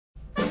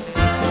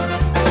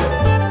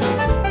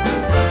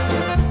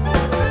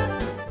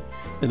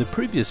In the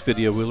previous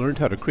video, we learned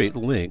how to create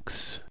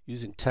links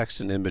using text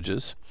and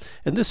images.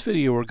 In this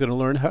video, we're going to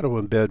learn how to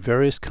embed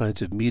various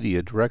kinds of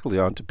media directly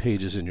onto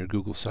pages in your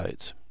Google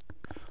Sites.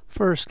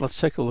 First,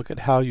 let's take a look at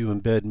how you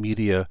embed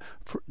media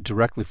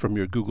directly from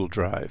your Google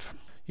Drive.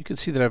 You can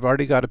see that I've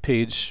already got a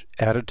page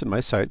added to my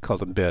site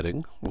called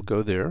Embedding. We'll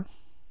go there,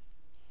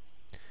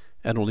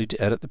 and we'll need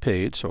to edit the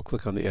page, so I'll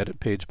click on the Edit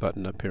Page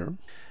button up here.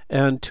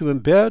 And to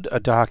embed a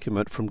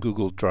document from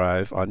Google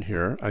Drive on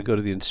here, I go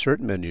to the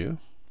Insert menu,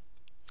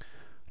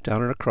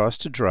 down and across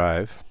to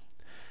Drive,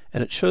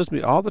 and it shows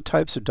me all the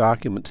types of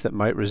documents that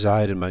might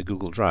reside in my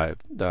Google Drive.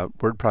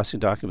 Word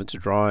processing documents,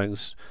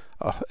 drawings,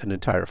 an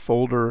entire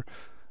folder,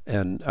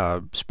 and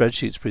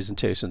spreadsheets,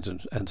 presentations,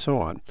 and so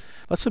on.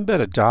 Let's embed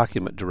a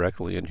document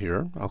directly in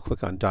here. I'll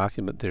click on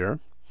Document there.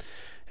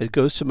 It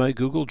goes to my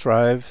Google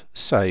Drive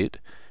site,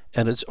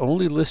 and it's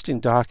only listing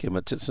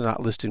documents. It's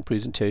not listing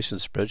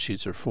presentations,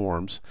 spreadsheets, or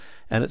forms.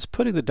 And it's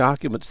putting the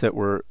documents that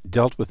were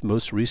dealt with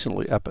most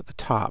recently up at the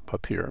top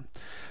up here.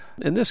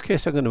 In this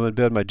case, I'm going to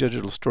embed my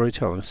digital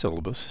storytelling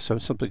syllabus, so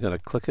I'm simply going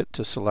to click it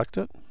to select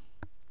it.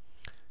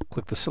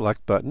 Click the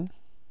Select button.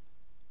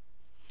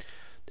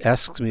 It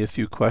asks me a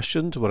few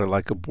questions. Would I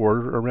like a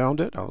border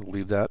around it? I'll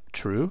leave that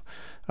true.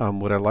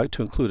 Would I like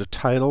to include a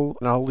title?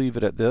 And I'll leave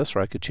it at this, or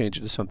I could change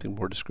it to something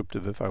more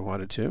descriptive if I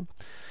wanted to.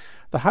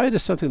 The height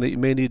is something that you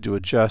may need to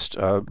adjust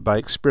by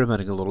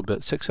experimenting a little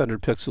bit.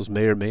 600 pixels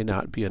may or may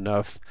not be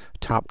enough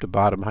top to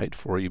bottom height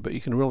for you, but you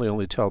can really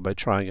only tell by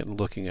trying it and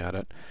looking at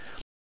it.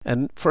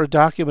 And for a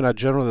document, I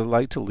generally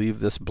like to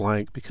leave this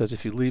blank, because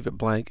if you leave it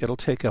blank, it'll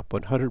take up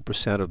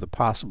 100% of the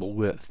possible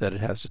width that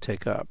it has to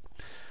take up.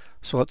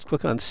 So let's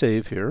click on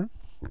Save here.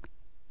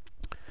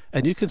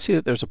 And you can see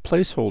that there's a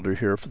placeholder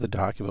here for the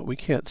document. We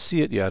can't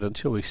see it yet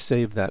until we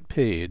save that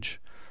page.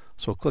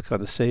 So we'll click on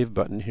the Save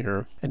button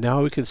here. And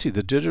now we can see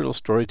the digital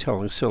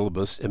storytelling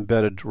syllabus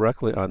embedded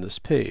directly on this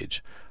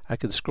page. I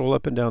can scroll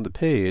up and down the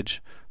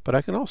page, but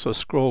I can also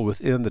scroll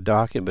within the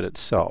document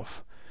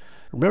itself.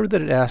 Remember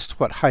that it asked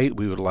what height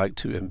we would like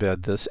to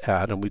embed this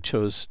at, and we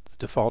chose the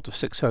default of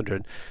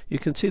 600. You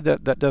can see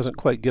that that doesn't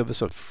quite give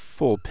us a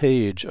full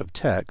page of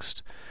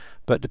text,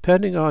 but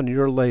depending on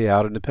your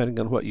layout and depending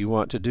on what you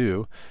want to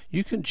do,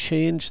 you can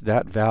change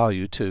that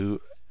value to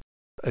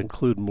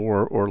include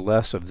more or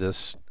less of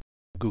this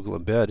Google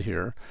Embed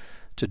here.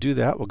 To do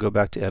that, we'll go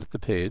back to Edit the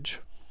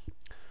Page.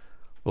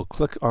 We'll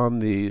click on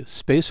the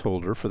space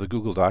holder for the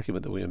Google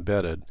document that we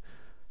embedded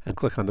and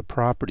click on the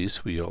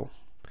Properties wheel.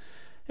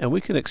 And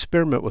we can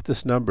experiment with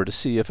this number to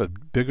see if a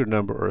bigger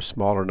number or a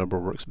smaller number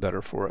works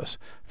better for us.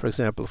 For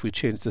example, if we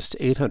change this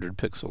to 800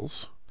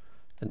 pixels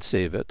and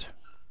save it,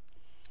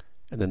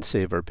 and then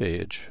save our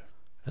page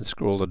and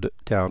scroll it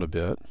down a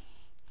bit,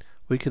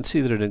 we can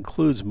see that it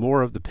includes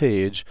more of the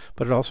page,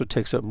 but it also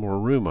takes up more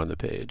room on the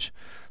page.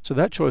 So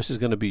that choice is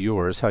going to be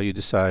yours, how you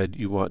decide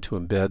you want to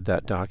embed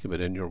that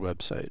document in your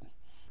website.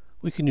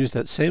 We can use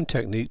that same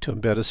technique to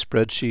embed a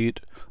spreadsheet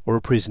or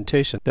a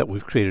presentation that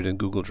we've created in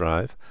Google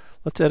Drive.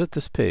 Let's edit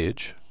this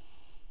page,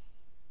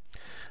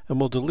 and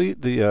we'll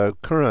delete the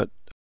current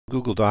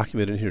Google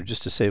document in here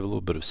just to save a little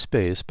bit of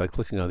space by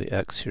clicking on the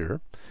X here.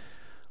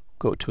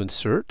 Go to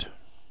Insert,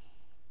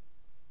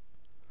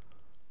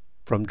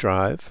 from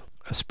Drive,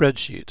 a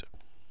spreadsheet.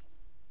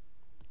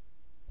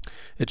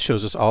 It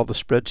shows us all the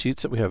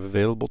spreadsheets that we have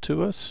available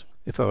to us.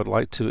 If I would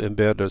like to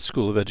embed a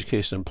School of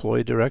Education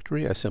employee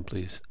directory, I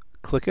simply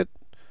click it,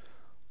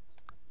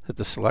 hit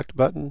the Select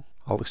button.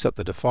 I'll accept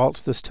the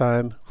defaults this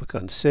time, click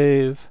on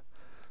Save,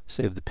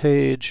 save the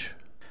page,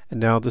 and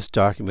now this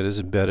document is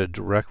embedded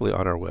directly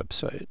on our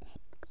website.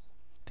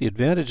 The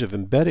advantage of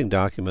embedding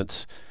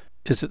documents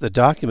is that the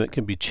document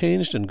can be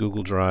changed in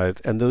Google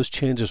Drive, and those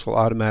changes will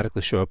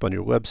automatically show up on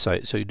your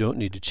website, so you don't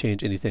need to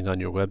change anything on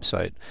your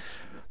website.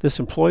 This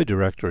employee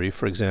directory,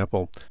 for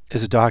example,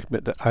 is a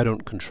document that I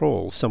don't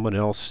control. Someone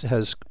else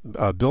has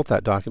built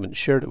that document and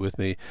shared it with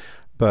me,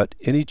 but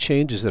any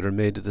changes that are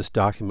made to this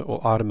document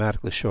will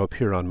automatically show up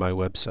here on my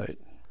website.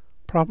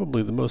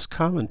 Probably the most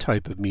common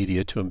type of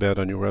media to embed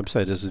on your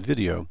website is a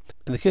video.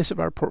 In the case of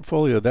our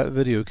portfolio, that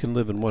video can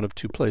live in one of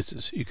two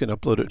places. You can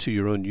upload it to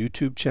your own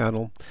YouTube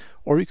channel,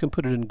 or you can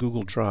put it in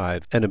Google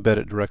Drive and embed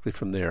it directly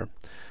from there.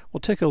 We'll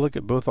take a look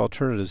at both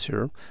alternatives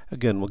here.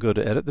 Again, we'll go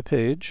to Edit the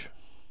Page,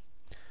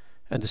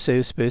 and to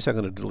save space, I'm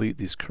going to delete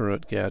these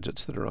current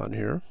gadgets that are on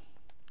here.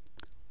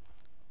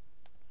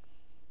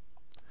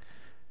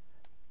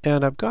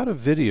 And I've got a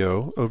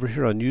video over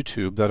here on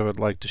YouTube that I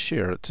would like to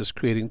share. It's this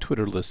Creating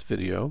Twitter List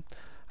video.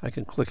 I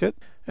can click it,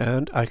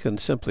 and I can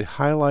simply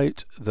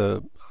highlight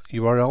the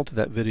URL to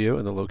that video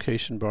in the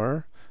location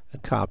bar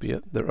and copy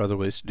it. There are other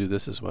ways to do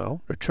this as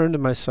well. Return to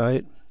my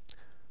site,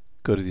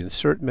 go to the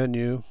Insert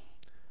menu,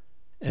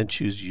 and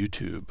choose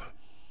YouTube.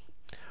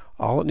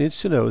 All it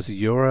needs to know is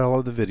the URL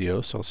of the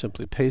video, so I'll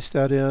simply paste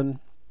that in.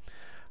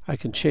 I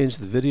can change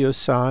the video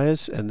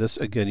size, and this,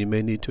 again, you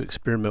may need to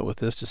experiment with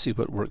this to see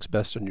what works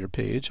best on your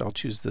page. I'll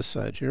choose this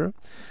side here.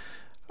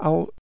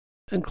 I'll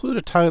include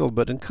a title,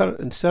 but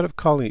instead of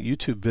calling it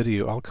YouTube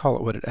video, I'll call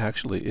it what it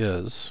actually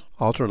is.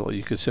 Alternately,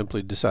 you could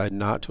simply decide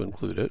not to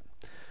include it.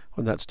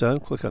 When that's done,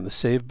 click on the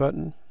Save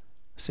button,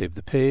 save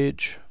the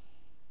page,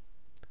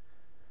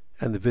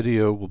 and the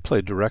video will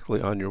play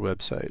directly on your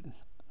website.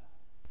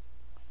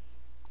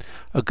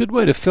 A good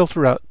way to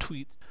filter out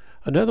tweets.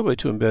 Another way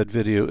to embed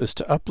video is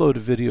to upload a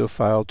video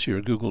file to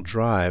your Google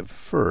Drive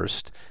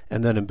first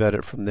and then embed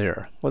it from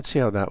there. Let's see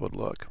how that would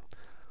look.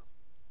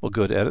 We'll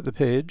go to Edit the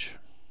Page,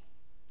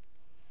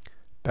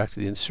 back to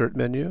the Insert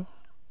menu,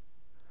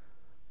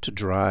 to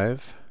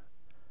Drive,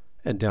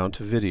 and down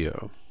to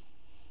Video.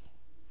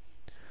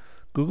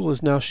 Google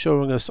is now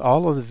showing us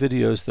all of the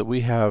videos that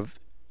we have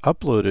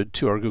uploaded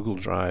to our Google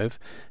Drive.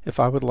 If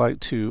I would like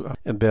to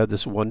embed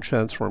this One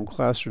Transform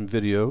Classroom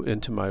video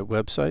into my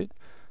website,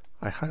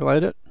 I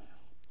highlight it,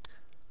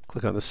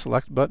 click on the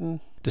Select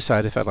button,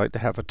 decide if I'd like to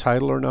have a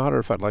title or not, or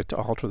if I'd like to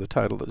alter the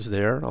title that's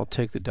there. I'll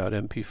take the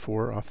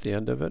 .mp4 off the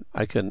end of it.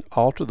 I can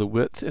alter the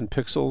width in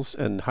pixels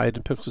and height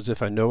in pixels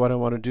if I know what I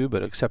want to do,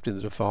 but accepting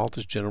the default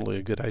is generally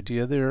a good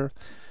idea there.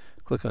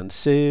 Click on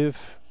Save,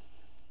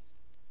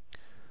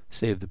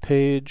 save the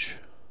page,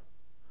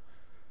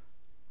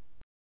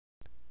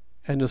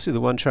 and you'll see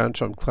the One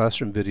Transform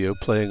Classroom video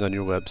playing on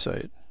your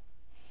website.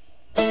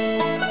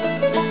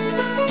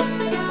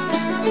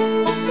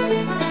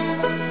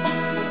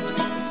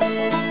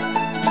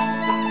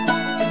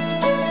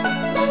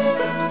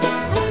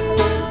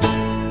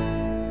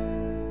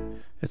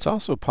 It's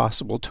also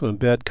possible to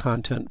embed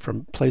content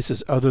from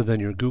places other than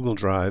your Google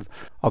Drive,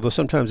 although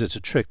sometimes it's a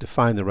trick to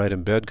find the right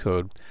embed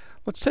code.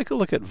 Let's take a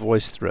look at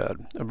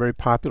VoiceThread, a very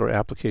popular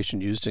application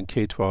used in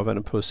K-12 and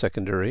in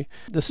post-secondary.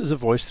 This is a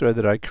VoiceThread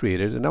that I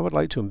created, and I would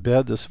like to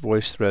embed this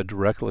VoiceThread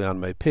directly on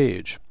my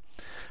page.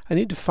 I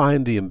need to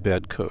find the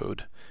embed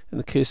code. In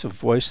the case of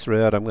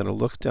VoiceThread, I'm going to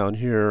look down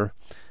here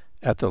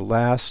at the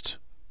last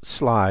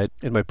slide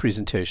in my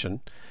presentation,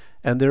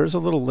 and there is a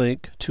little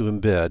link to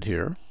embed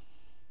here.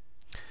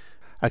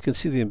 I can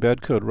see the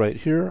embed code right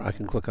here. I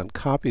can click on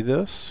Copy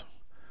this.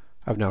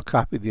 I've now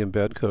copied the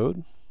embed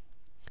code.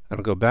 I'll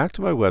go back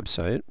to my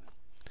website,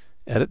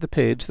 edit the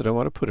page that I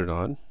want to put it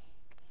on.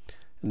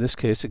 In this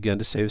case, again,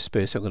 to save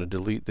space, I'm going to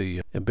delete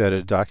the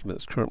embedded document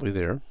that's currently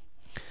there.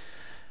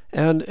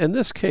 And in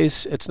this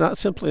case, it's not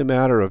simply a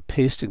matter of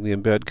pasting the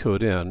embed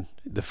code in.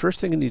 The first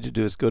thing you need to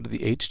do is go to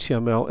the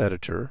HTML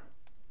editor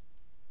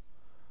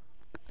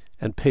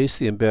and paste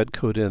the embed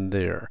code in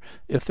there.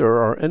 If there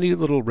are any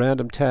little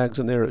random tags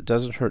in there, it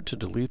doesn't hurt to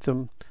delete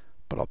them,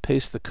 but I'll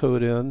paste the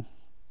code in,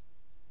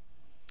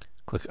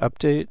 click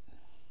Update,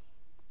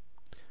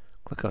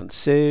 click on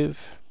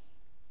Save,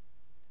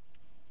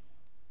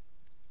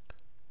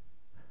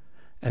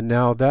 and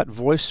now that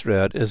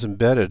VoiceThread is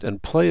embedded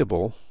and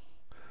playable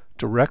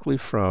directly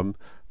from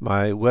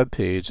my web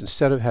page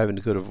instead of having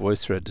to go to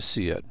VoiceThread to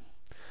see it.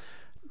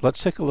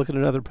 Let's take a look at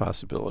another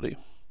possibility.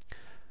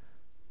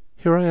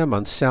 Here I am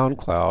on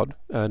SoundCloud,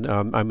 and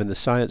I'm in the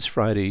Science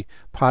Friday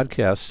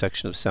podcast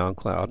section of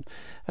SoundCloud,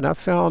 and I've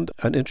found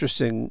an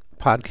interesting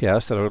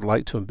podcast that I would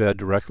like to embed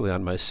directly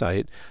on my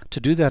site. To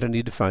do that, I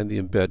need to find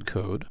the embed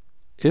code.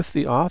 If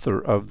the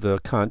author of the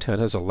content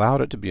has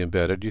allowed it to be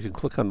embedded, you can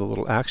click on the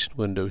little action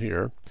window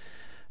here,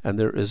 and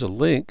there is a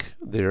link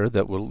there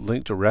that will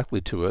link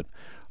directly to it,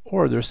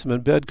 or there's some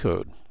embed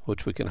code,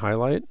 which we can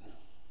highlight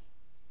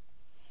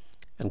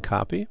and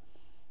copy,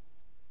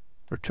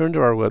 return to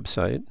our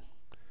website,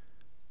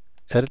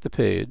 edit the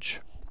page.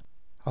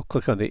 I'll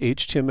click on the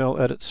HTML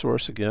edit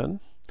source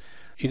again.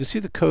 You can see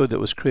the code that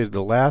was created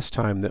the last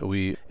time that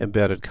we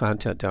embedded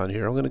content down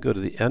here. I'm going to go to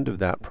the end of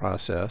that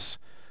process,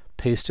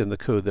 paste in the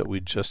code that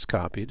we just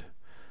copied,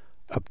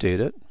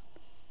 update it.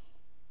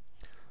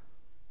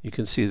 You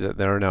can see that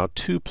there are now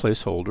two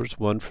placeholders,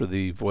 one for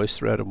the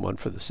VoiceThread and one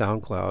for the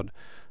SoundCloud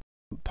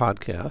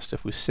podcast.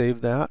 If we save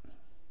that,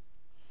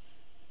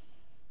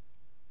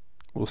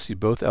 we'll see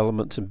both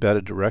elements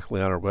embedded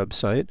directly on our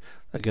website.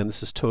 Again,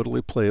 this is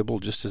totally playable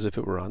just as if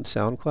it were on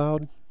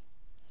SoundCloud.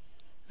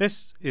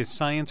 This is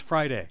Science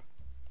Friday.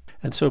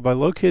 And so by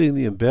locating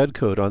the embed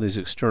code on these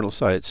external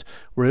sites,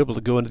 we're able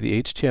to go into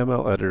the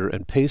HTML editor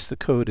and paste the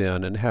code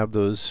in and have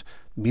those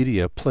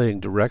media playing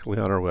directly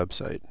on our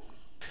website.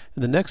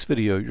 In the next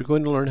video, you're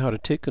going to learn how to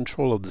take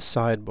control of the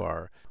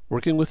sidebar,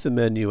 working with the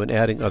menu and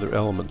adding other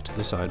elements to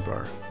the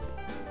sidebar.